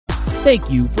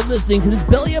Thank you for listening to this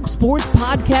Belly Up Sports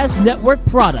Podcast Network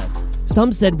product.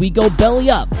 Some said we go belly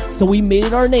up, so we made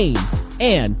it our name,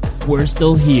 and we're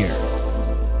still here.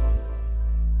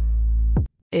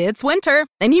 It's winter,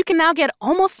 and you can now get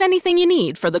almost anything you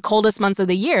need for the coldest months of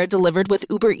the year delivered with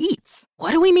Uber Eats.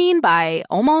 What do we mean by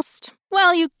almost?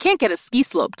 Well, you can't get a ski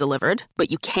slope delivered, but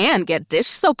you can get dish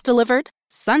soap delivered.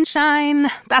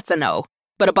 Sunshine, that's a no.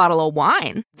 But a bottle of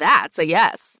wine, that's a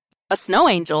yes. A snow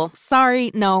angel, sorry,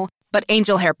 no. But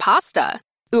angel hair pasta,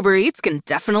 Uber Eats can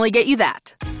definitely get you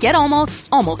that. Get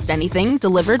almost anything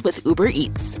delivered with Uber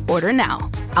Eats. Order now.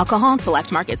 Alcohol and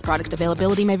select markets. Product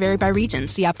availability may vary by region.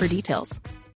 See app for details.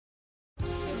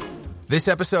 This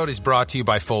episode is brought to you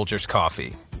by Folgers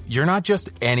Coffee. You're not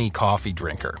just any coffee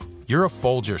drinker. You're a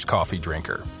Folgers coffee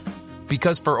drinker.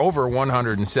 Because for over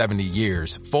 170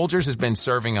 years, Folgers has been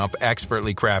serving up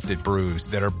expertly crafted brews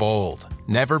that are bold,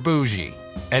 never bougie.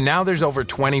 And now there's over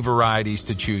 20 varieties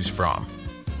to choose from.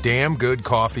 Damn good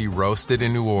coffee roasted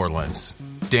in New Orleans.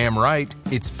 Damn right,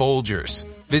 it's Folgers.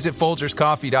 Visit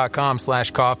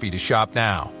FolgersCoffee.com/coffee to shop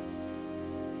now.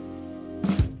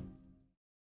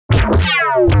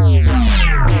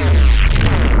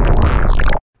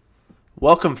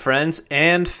 Welcome, friends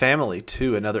and family,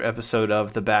 to another episode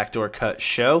of the Backdoor Cut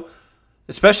Show.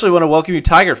 Especially want to welcome you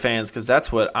Tiger fans, because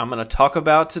that's what I'm going to talk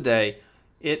about today.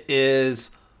 It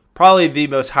is probably the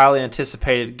most highly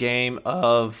anticipated game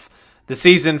of the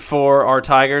season for our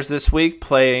Tigers this week,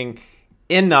 playing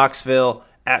in Knoxville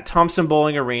at Thompson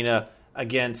Bowling Arena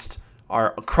against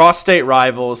our cross-state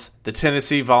rivals, the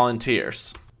Tennessee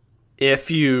Volunteers. If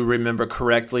you remember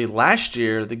correctly, last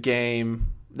year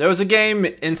there was a game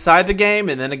inside the game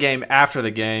and then a game after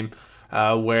the game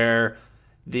where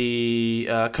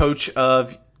the coach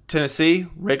of Tennessee,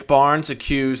 Rick Barnes,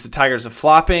 accused the Tigers of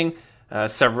flopping.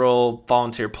 Several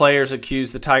Volunteer players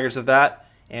accused the Tigers of that.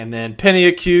 And then Penny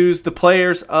accused the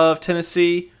players of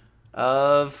Tennessee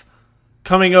of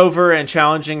coming over and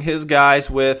challenging his guys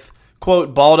with,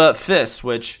 quote, balled-up fists,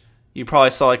 which you probably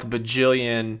saw like a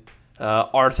bajillion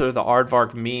Arthur the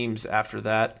Aardvark memes after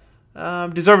that.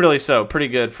 Deservedly so. Pretty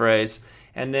good phrase.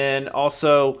 And then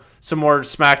also some more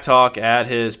smack talk at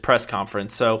his press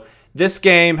conference. So this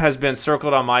game has been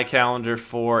circled on my calendar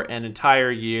for an entire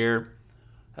year.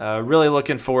 Really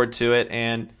looking forward to it.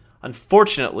 And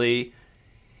unfortunately,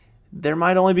 there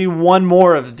might only be one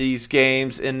more of these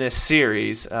games in this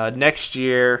series. Next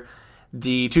year,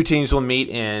 the two teams will meet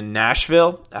in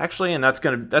Nashville, actually, and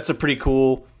that's a pretty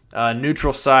cool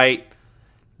neutral site.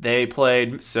 They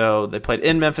played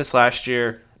in Memphis last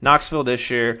year, Knoxville this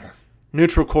year,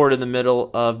 neutral court in the middle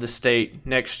of the state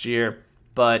next year.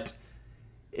 But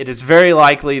it is very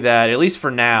likely that, at least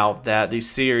for now, that the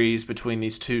series between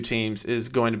these two teams is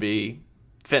going to be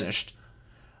finished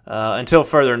until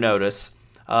further notice.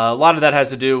 A lot of that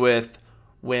has to do with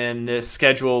when this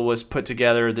schedule was put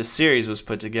together, this series was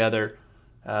put together.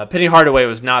 Penny Hardaway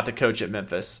was not the coach at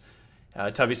Memphis.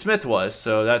 Tubby Smith was.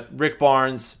 So that Rick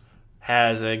Barnes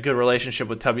has a good relationship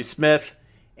with Tubby Smith,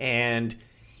 and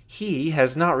he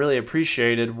has not really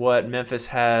appreciated what Memphis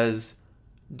has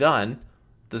done,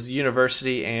 the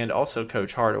university and also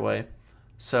Coach Hardaway.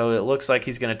 So it looks like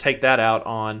he's going to take that out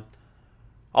on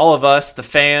all of us, the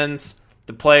fans,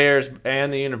 the players,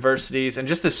 and the universities, and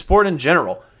just the sport in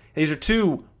general. These are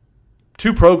two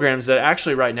programs that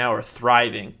actually right now are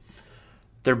thriving.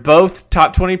 They're both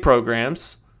top 20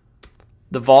 programs.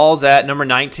 The Vols at number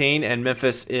 19, and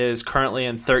Memphis is currently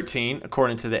in 13,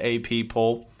 according to the AP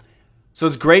poll. So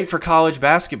it's great for college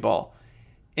basketball.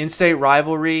 In-state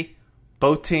rivalry,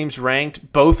 both teams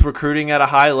ranked, both recruiting at a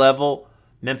high level.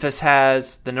 Memphis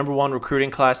has the number one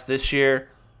recruiting class this year.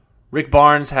 Rick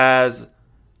Barnes has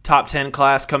top 10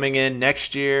 class coming in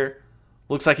next year.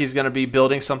 Looks like he's going to be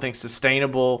building something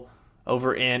sustainable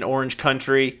over in Orange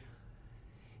Country.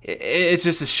 It's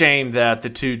just a shame that the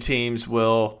two teams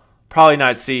will probably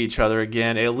not see each other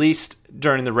again, at least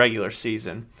during the regular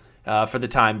season for the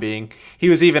time being. He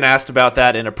was even asked about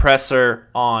that in a presser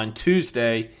on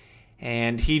Tuesday,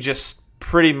 and he just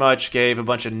pretty much gave a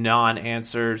bunch of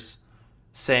non-answers,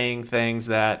 saying things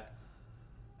that,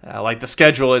 like the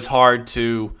schedule is hard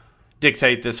to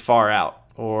dictate this far out,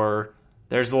 or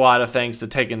there's a lot of things to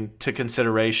take into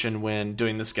consideration when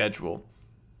doing the schedule.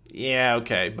 Yeah,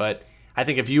 okay, but I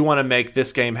think if you want to make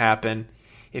this game happen,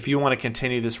 if you want to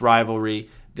continue this rivalry,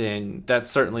 then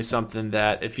that's certainly something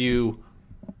that if you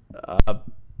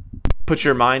put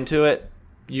your mind to it,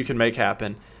 you can make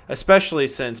happen, especially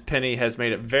since Penny has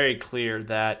made it very clear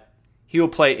that he will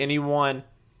play anyone,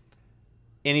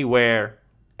 anywhere,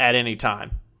 at any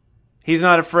time. He's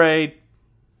not afraid.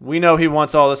 We know he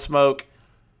wants all the smoke.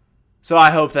 So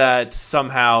I hope that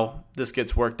somehow this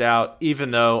gets worked out,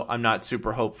 even though I'm not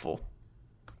super hopeful.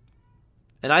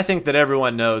 And I think that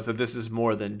everyone knows that this is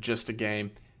more than just a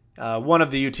game. One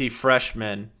of the UT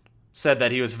freshmen said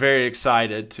that he was very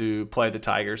excited to play the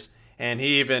Tigers, and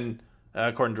he even,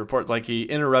 according to reports, he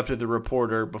interrupted the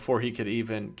reporter before he could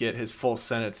even get his full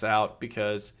sentence out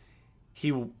because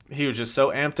he was just so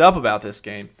amped up about this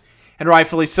game. And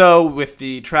rightfully so, with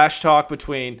the trash talk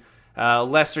between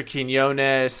Lester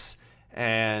Quinones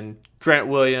and Grant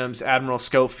Williams, Admiral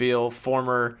Schofield,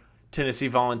 former Tennessee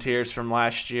Volunteers from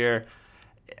last year.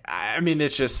 I mean,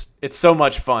 it's so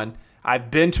much fun.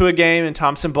 I've been to a game in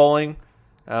Thompson Bowling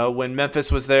when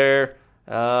Memphis was there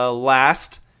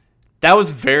last. That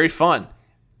was very fun.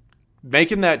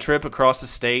 Making that trip across the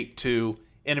state to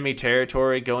enemy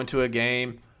territory, going to a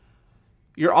game,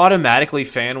 you're automatically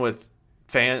friends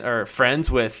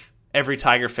with every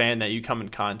Tiger fan that you come in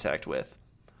contact with.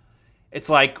 It's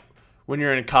like when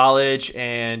you're in college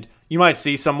and you might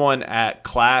see someone at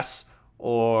class,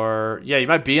 or you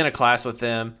might be in a class with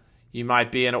them. You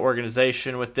might be in an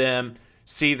organization with them,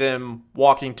 see them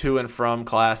walking to and from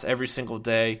class every single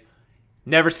day.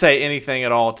 Never say anything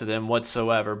at all to them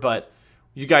whatsoever, but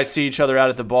you guys see each other out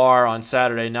at the bar on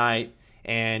Saturday night,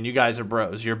 and you guys are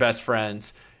bros. You're best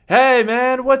friends. Hey,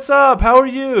 man, what's up? How are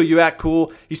you? You act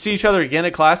cool. You see each other again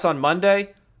at class on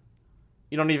Monday.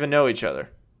 You don't even know each other.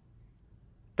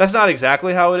 That's not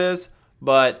exactly how it is,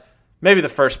 but maybe the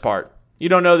first part. You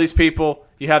don't know these people.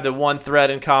 You have the one thread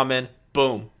in common.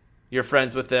 Boom. You're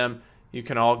friends with them. You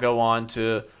can all go on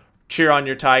to cheer on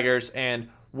your Tigers. And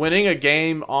winning a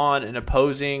game on an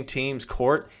opposing team's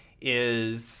court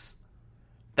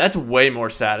that's way more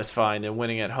satisfying than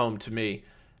winning at home to me.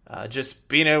 Just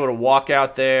being able to walk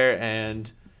out there and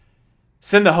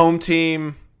send the home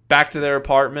team back to their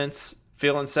apartments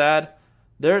feeling sad,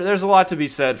 there's a lot to be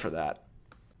said for that.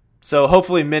 So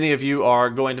hopefully many of you are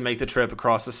going to make the trip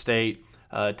across the state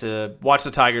to watch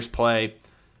the Tigers play.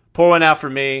 Pour one out for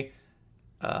me.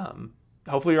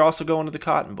 Hopefully you're also going to the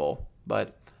Cotton Bowl.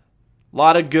 But a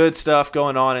lot of good stuff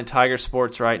going on in Tiger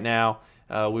sports right now.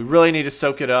 We really need to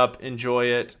soak it up, enjoy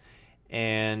it,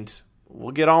 and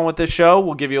we'll get on with this show.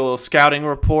 We'll give you a little scouting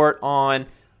report on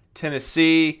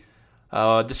Tennessee,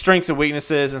 the strengths and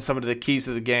weaknesses, and some of the keys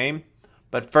to the game.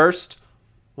 But first,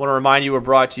 I want to remind you we're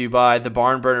brought to you by the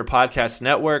Barn Burner Podcast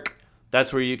Network.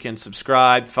 That's where you can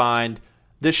subscribe, find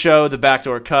this show, The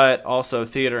Backdoor Cut, also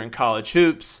Theater and College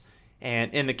Hoops,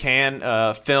 and In the Can,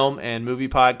 film and movie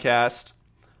podcast.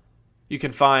 You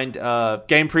can find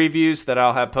game previews that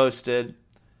I'll have posted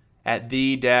at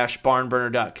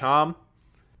the-barnburner.com.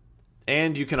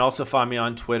 And you can also find me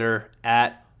on Twitter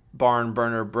at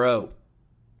BarnBurnerBro.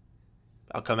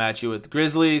 I'll come at you with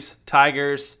Grizzlies,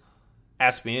 Tigers,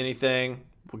 ask me anything.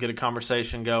 We'll get a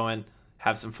conversation going,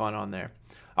 have some fun on there.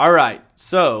 All right,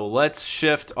 so let's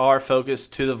shift our focus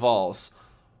to the Vols.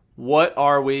 What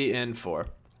are we in for?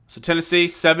 So Tennessee,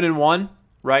 7-1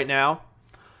 right now.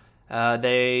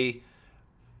 They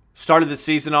started the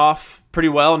season off pretty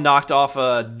well, knocked off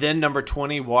then number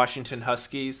 20 Washington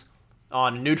Huskies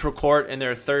on a neutral court in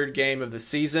their third game of the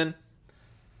season.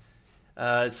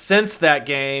 Since that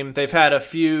game, they've had a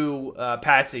few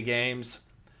patsy games.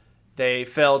 They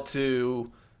fell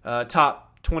to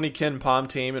top 20 Ken Pom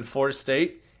team in Florida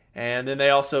State, and then they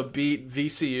also beat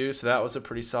VCU, so that was a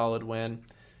pretty solid win.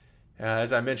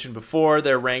 As I mentioned before,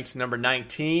 they're ranked number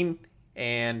 19,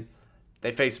 and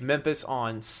they face Memphis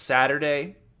on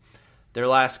Saturday. Their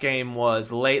last game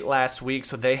was late last week,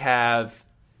 so they have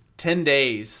 10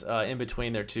 days in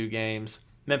between their two games.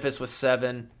 Memphis was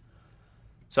 7.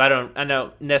 So I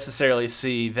don't necessarily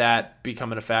see that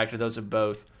becoming a factor. Those are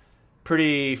both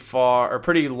pretty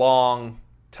long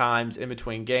times in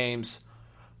between games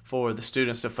for the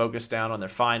students to focus down on their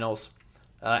finals.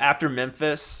 After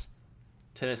Memphis,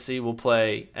 Tennessee will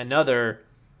play another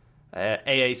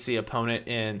AAC opponent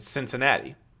in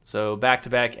Cincinnati. So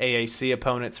back-to-back AAC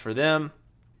opponents for them,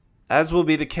 as will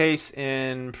be the case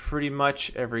in pretty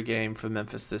much every game for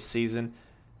Memphis this season.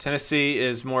 Tennessee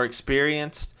is more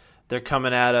experienced. They're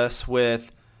coming at us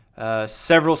with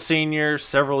several seniors,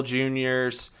 several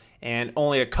juniors, and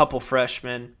only a couple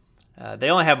freshmen. They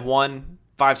only have one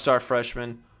 5-star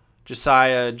freshman,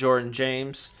 Josiah Jordan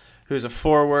James, who's a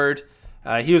forward.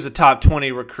 He was a top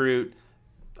 20 recruit.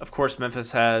 Of course,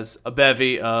 Memphis has a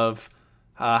bevy of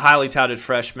highly touted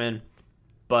freshmen,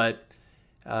 but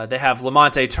they have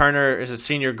Lamonte Turner as a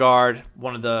senior guard,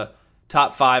 one of the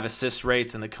top 5 assist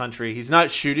rates in the country. He's not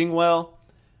shooting well,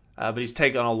 but he's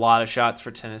taken a lot of shots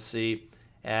for Tennessee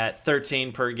at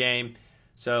 13 per game.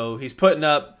 So he's putting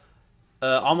up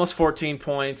almost 14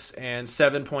 points and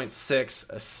 7.6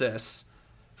 assists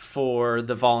for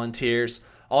the Volunteers.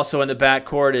 Also in the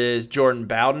backcourt is Jordan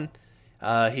Bowden.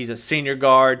 He's a senior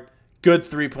guard, good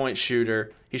three-point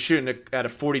shooter. He's shooting at a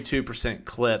 42%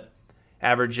 clip,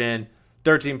 averaging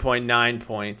 13.9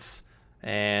 points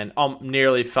and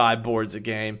nearly 5 boards a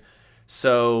game.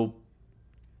 So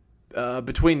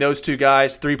between those two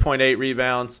guys, 3.8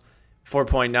 rebounds,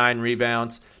 4.9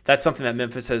 rebounds. That's something that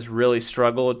Memphis has really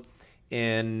struggled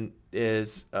in,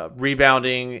 is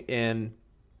rebounding in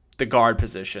the guard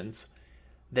positions.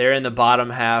 They're in the bottom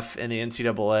half in the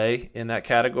NCAA in that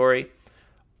category.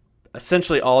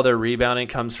 Essentially all their rebounding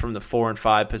comes from the 4 and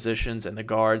 5 positions, and the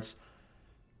guards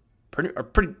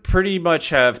pretty much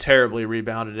have terribly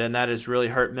rebounded, and that has really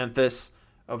hurt Memphis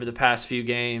over the past few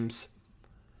games,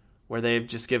 where they've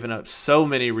just given up so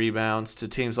many rebounds to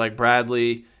teams like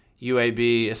Bradley,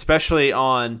 UAB, especially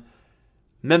on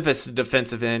Memphis'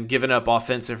 defensive end, giving up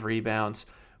offensive rebounds,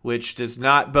 which does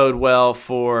not bode well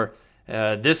for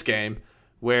this game,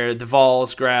 where the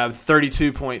Vols grabbed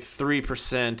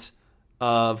 32.3%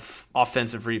 of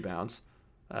offensive rebounds.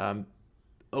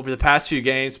 Over the past few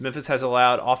games, Memphis has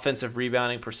allowed offensive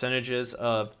rebounding percentages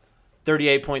of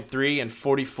 38.3 and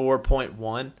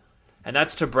 44.1, and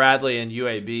that's to Bradley and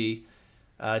UAB,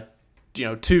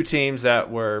 two teams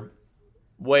that were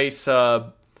way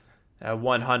sub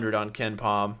 100 on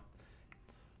KenPom,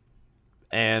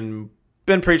 and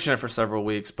been preaching it for several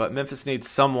weeks. But Memphis needs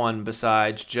someone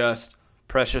besides just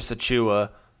Precious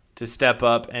Achiuwa to step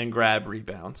up and grab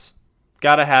rebounds.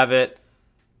 Got to have it,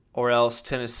 or else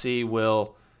Tennessee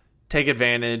will take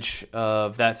advantage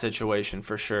of that situation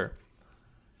for sure.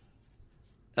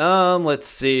 Let's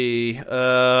see.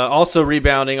 Also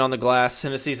rebounding on the glass,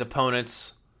 Tennessee's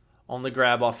opponents only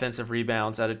grab offensive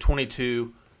rebounds at a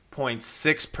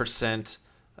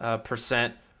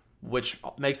 22.6%, which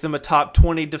makes them a top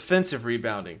 20 defensive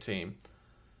rebounding team.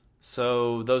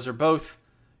 So those are both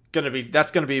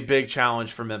that's going to be a big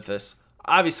challenge for Memphis.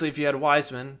 Obviously, if you had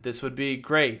Wiseman, this would be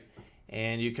great.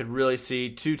 And you could really see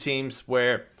two teams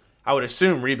where I would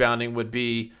assume rebounding would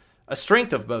be a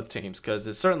strength of both teams, because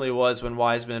it certainly was when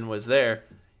Wiseman was there.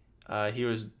 He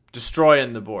was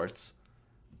destroying the boards.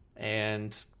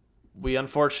 And we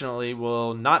unfortunately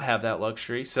will not have that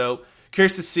luxury. So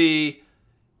curious to see,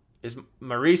 is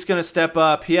Maurice going to step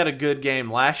up? He had a good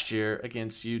game last year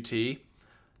against UT.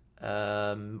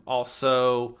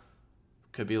 Also,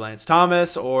 could be Lance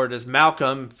Thomas, or does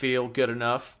Malcolm feel good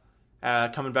enough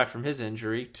coming back from his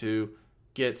injury to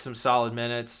get some solid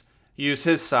minutes, use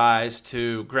his size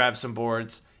to grab some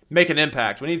boards, make an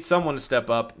impact? We need someone to step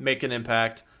up, make an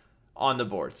impact on the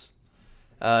boards.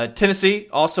 Tennessee,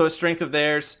 also a strength of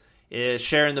theirs, is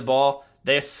sharing the ball.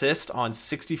 They assist on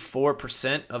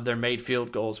 64% of their made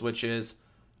field goals, which is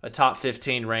a top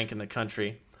 15 rank in the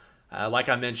country. Like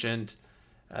I mentioned,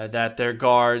 that their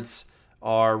guards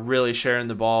are really sharing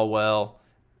the ball well.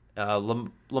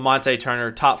 Lamonte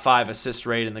Turner, top 5 assist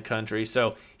rate in the country.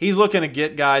 So he's looking to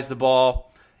get guys the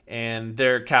ball, and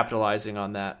they're capitalizing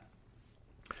on that.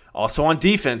 Also on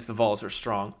defense, the Vols are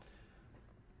strong.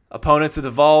 Opponents of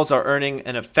the Vols are earning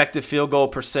an effective field goal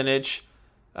percentage,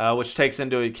 which takes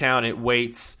into account, it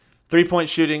weights 3-point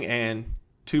shooting and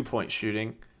 2-point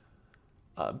shooting,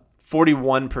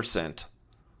 41%.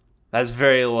 That's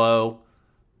very low,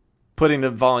 putting the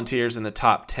Volunteers in the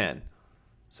top 10.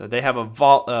 So they have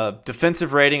a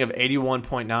defensive rating of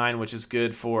 81.9, which is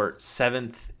good for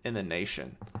 7th in the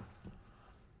nation.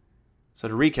 So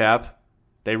to recap,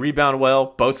 they rebound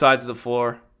well, both sides of the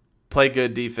floor, play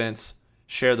good defense,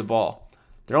 share the ball.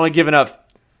 They're only giving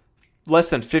up less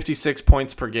than 56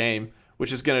 points per game,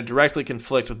 which is going to directly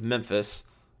conflict with Memphis,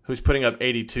 who's putting up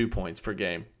 82 points per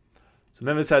game. So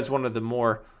Memphis has one of the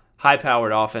more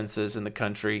high-powered offenses in the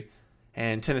country,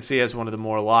 and Tennessee has one of the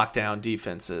more lockdown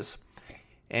defenses.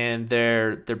 And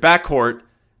their backcourt,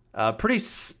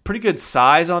 pretty good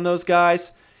size on those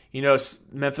guys. You know,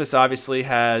 Memphis obviously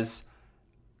has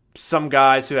some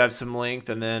guys who have some length,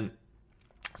 and then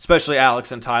especially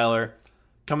Alex and Tyler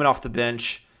coming off the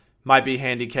bench might be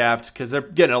handicapped because they're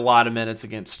getting a lot of minutes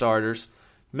against starters.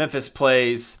 Memphis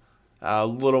plays a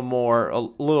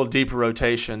little deeper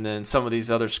rotation than some of these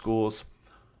other schools.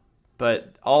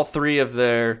 But all three of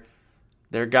their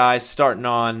guys starting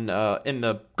on in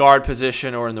the guard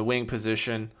position or in the wing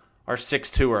position are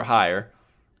 6'2" or higher.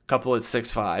 A couple at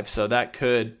 6'5", so that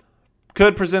could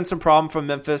present some problem for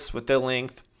Memphis with their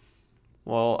length.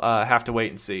 We'll have to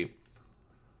wait and see.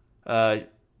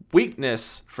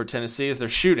 Weakness for Tennessee is their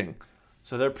shooting.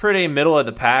 So they're pretty middle of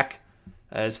the pack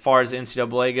as far as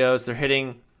NCAA goes. They're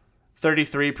hitting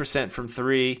 33% from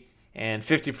 3 and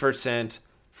 50%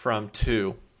 from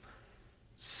 2.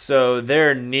 So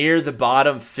they're near the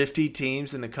bottom 50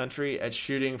 teams in the country at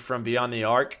shooting from beyond the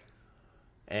arc,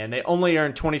 and they only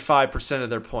earn 25%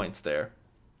 of their points there.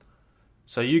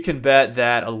 So you can bet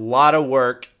that a lot of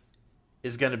work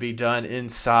is going to be done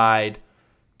inside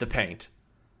the paint.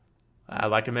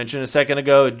 Like I mentioned a second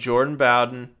ago, Jordan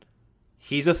Bowden,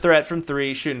 he's a threat from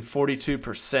three, shooting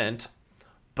 42%.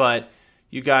 But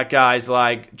you got guys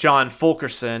like John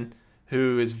Fulkerson,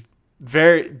 who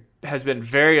has been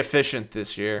very efficient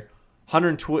this year,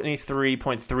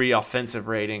 123.3 offensive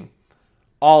rating.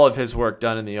 All of his work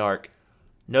done in the arc.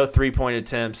 No three-point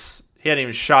attempts. He hadn't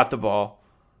even shot the ball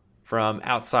from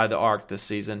outside the arc this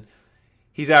season.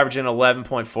 He's averaging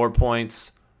 11.4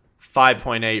 points,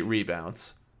 5.8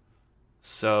 rebounds.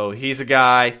 So he's a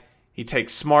guy, he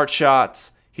takes smart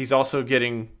shots. He's also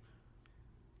getting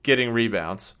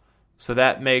rebounds. So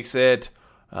that makes it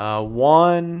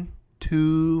 1,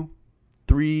 2,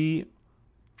 3,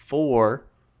 4.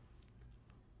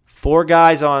 4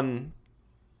 guys on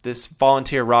this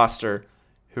volunteer roster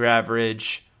who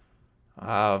average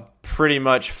pretty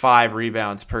much 5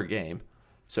 rebounds per game.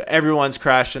 So everyone's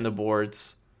crashing the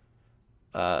boards.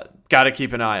 Got to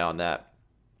keep an eye on that.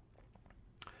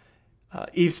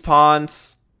 Yves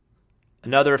Pons,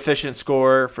 another efficient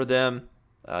scorer for them.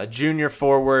 Junior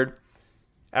forward,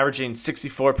 averaging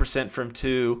 64% from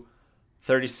 2,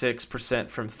 36%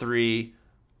 from 3.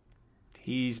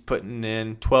 He's putting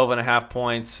in 12.5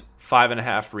 points,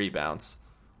 5.5 rebounds.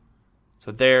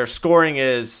 So their scoring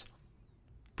is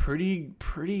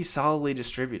pretty solidly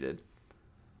distributed.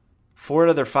 4 out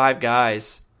of their 5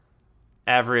 guys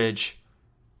average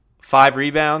 5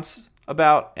 rebounds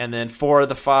and then 4 of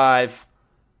the 5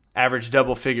 average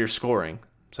double-figure scoring.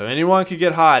 So anyone could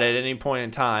get hot at any point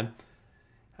in time.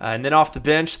 And then off the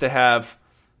bench, they have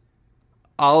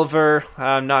Oliver,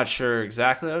 I'm not sure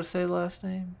exactly how to say the last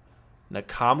name,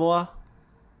 Nakamura.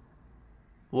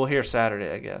 We'll hear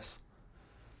Saturday, I guess.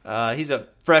 He's a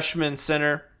freshman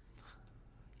center.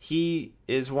 He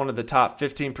is one of the top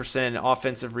 15%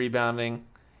 offensive rebounding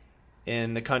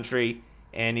in the country,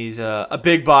 and he's a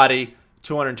big body,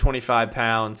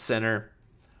 225-pound center.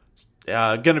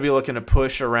 Going to be looking to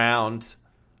push around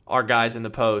our guys in the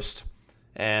post,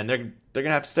 and they're going to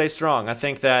have to stay strong. I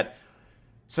think that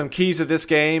some keys of this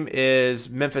game is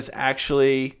Memphis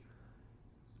actually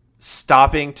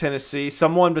stopping Tennessee.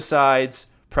 Someone besides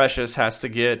Precious has to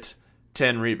get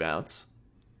 10 rebounds.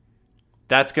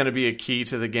 That's going to be a key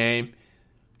to the game.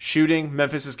 Shooting,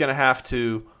 Memphis is going to have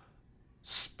to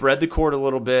spread the court a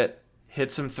little bit, hit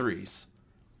some threes.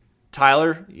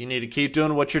 Tyler, you need to keep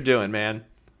doing what you're doing, man.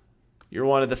 You're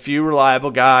one of the few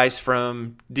reliable guys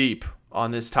from deep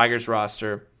on this Tigers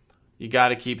roster. You got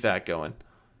to keep that going.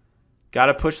 Got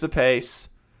to push the pace.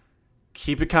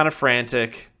 Keep it kind of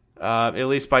frantic, at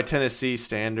least by Tennessee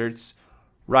standards.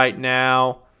 Right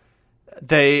now,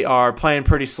 they are playing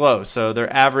pretty slow, so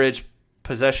their average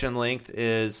possession length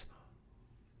is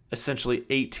essentially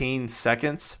 18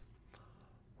 seconds,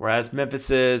 whereas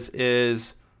Memphis's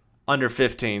is under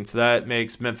 15. So that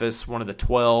makes Memphis one of the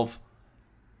 12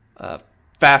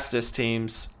 fastest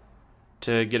teams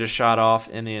to get a shot off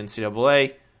in the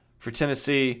NCAA. For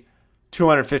Tennessee,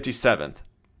 257th.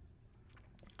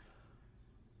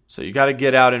 So you got to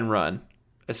get out and run,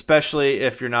 especially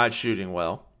if you're not shooting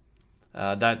well.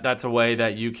 That's a way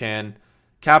that you can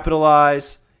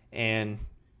capitalize and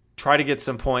try to get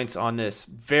some points on this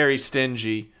very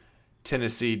stingy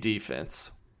Tennessee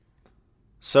defense.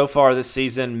 So far this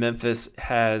season, Memphis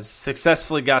has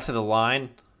successfully got to the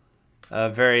line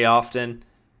very often.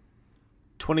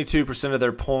 22% of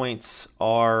their points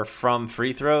are from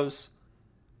free throws.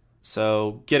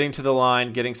 So getting to the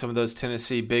line, getting some of those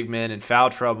Tennessee big men in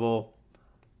foul trouble,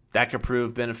 that could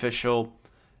prove beneficial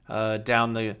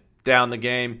down the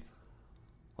game.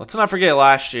 Let's not forget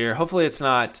last year. Hopefully it's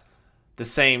not the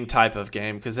same type of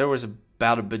game because there was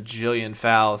about a bajillion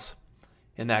fouls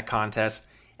in that contest.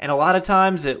 And a lot of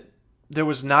times there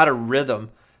was not a rhythm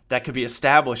that could be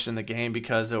established in the game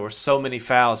because there were so many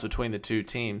fouls between the two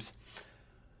teams.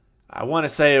 I want to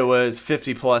say it was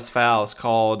 50-plus fouls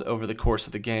called over the course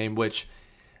of the game, which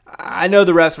I know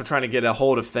the refs were trying to get a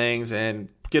hold of things and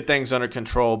get things under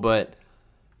control, but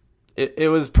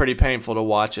it was pretty painful to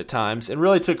watch at times and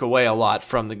really took away a lot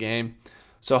from the game.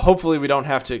 So hopefully we don't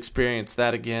have to experience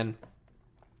that again.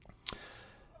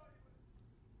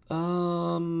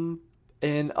 In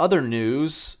other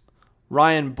news,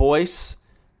 Ryan Boyce,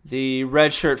 the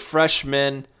redshirt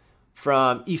freshman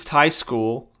from East High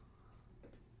School,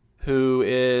 who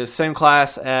is same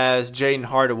class as Jaden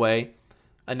Hardaway,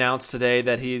 announced today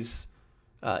that he's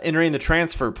entering the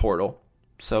transfer portal.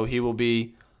 So he will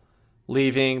be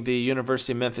leaving the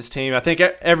University of Memphis team. I think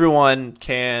everyone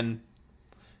can,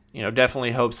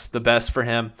 definitely hopes the best for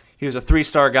him. He was a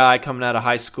 3-star guy coming out of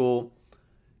high school,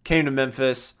 came to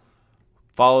Memphis,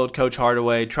 followed Coach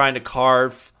Hardaway, trying to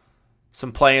carve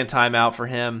some playing time out for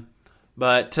him.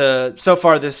 But so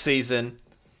far this season,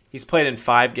 he's played in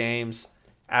 5 games,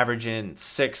 averaging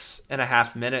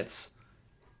 6.5 minutes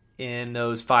in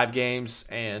those 5 games,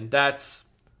 and that's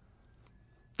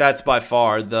by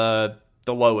far the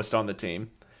lowest on the team.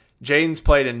 Jaden's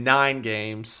played in 9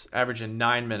 games, averaging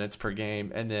 9 minutes per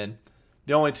game, and then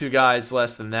the only 2 guys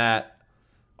less than that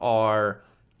are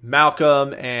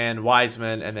Malcolm and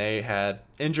Wiseman, and they had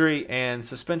injury and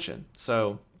suspension.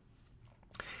 So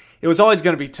it was always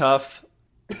going to be tough.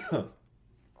 It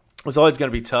was always going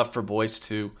to be tough for Boyce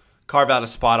to carve out a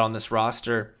spot on this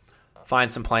roster,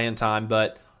 find some playing time,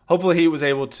 but hopefully he was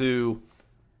able to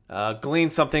glean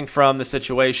something from the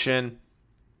situation,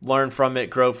 learn from it,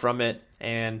 grow from it,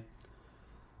 and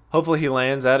hopefully he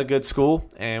lands at a good school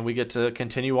and we get to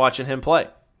continue watching him play.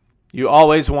 You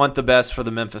always want the best for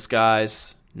the Memphis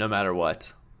guys, no matter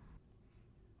what.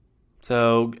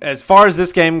 So as far as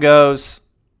this game goes,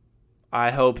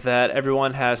 I hope that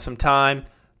everyone has some time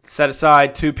set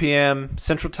aside, 2 p.m.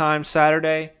 Central Time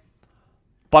Saturday.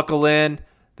 Buckle in.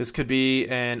 This could be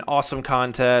an awesome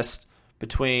contest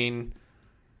between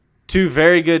 2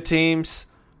 very good teams,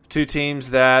 2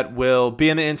 teams that will be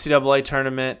in the NCAA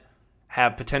tournament,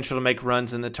 have potential to make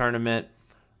runs in the tournament.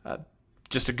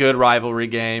 Just a good rivalry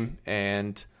game.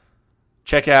 And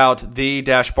check out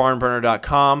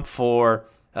the-barnburner.com for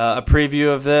a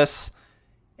preview of this.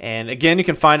 And again, you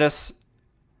can find us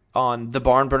on the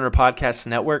Barn Burner Podcast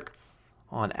Network,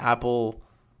 on Apple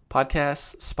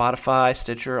Podcasts, Spotify,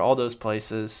 Stitcher, all those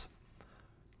places.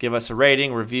 Give us a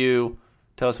rating, review,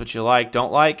 tell us what you like,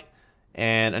 don't like.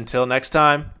 And until next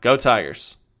time, go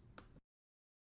Tigers.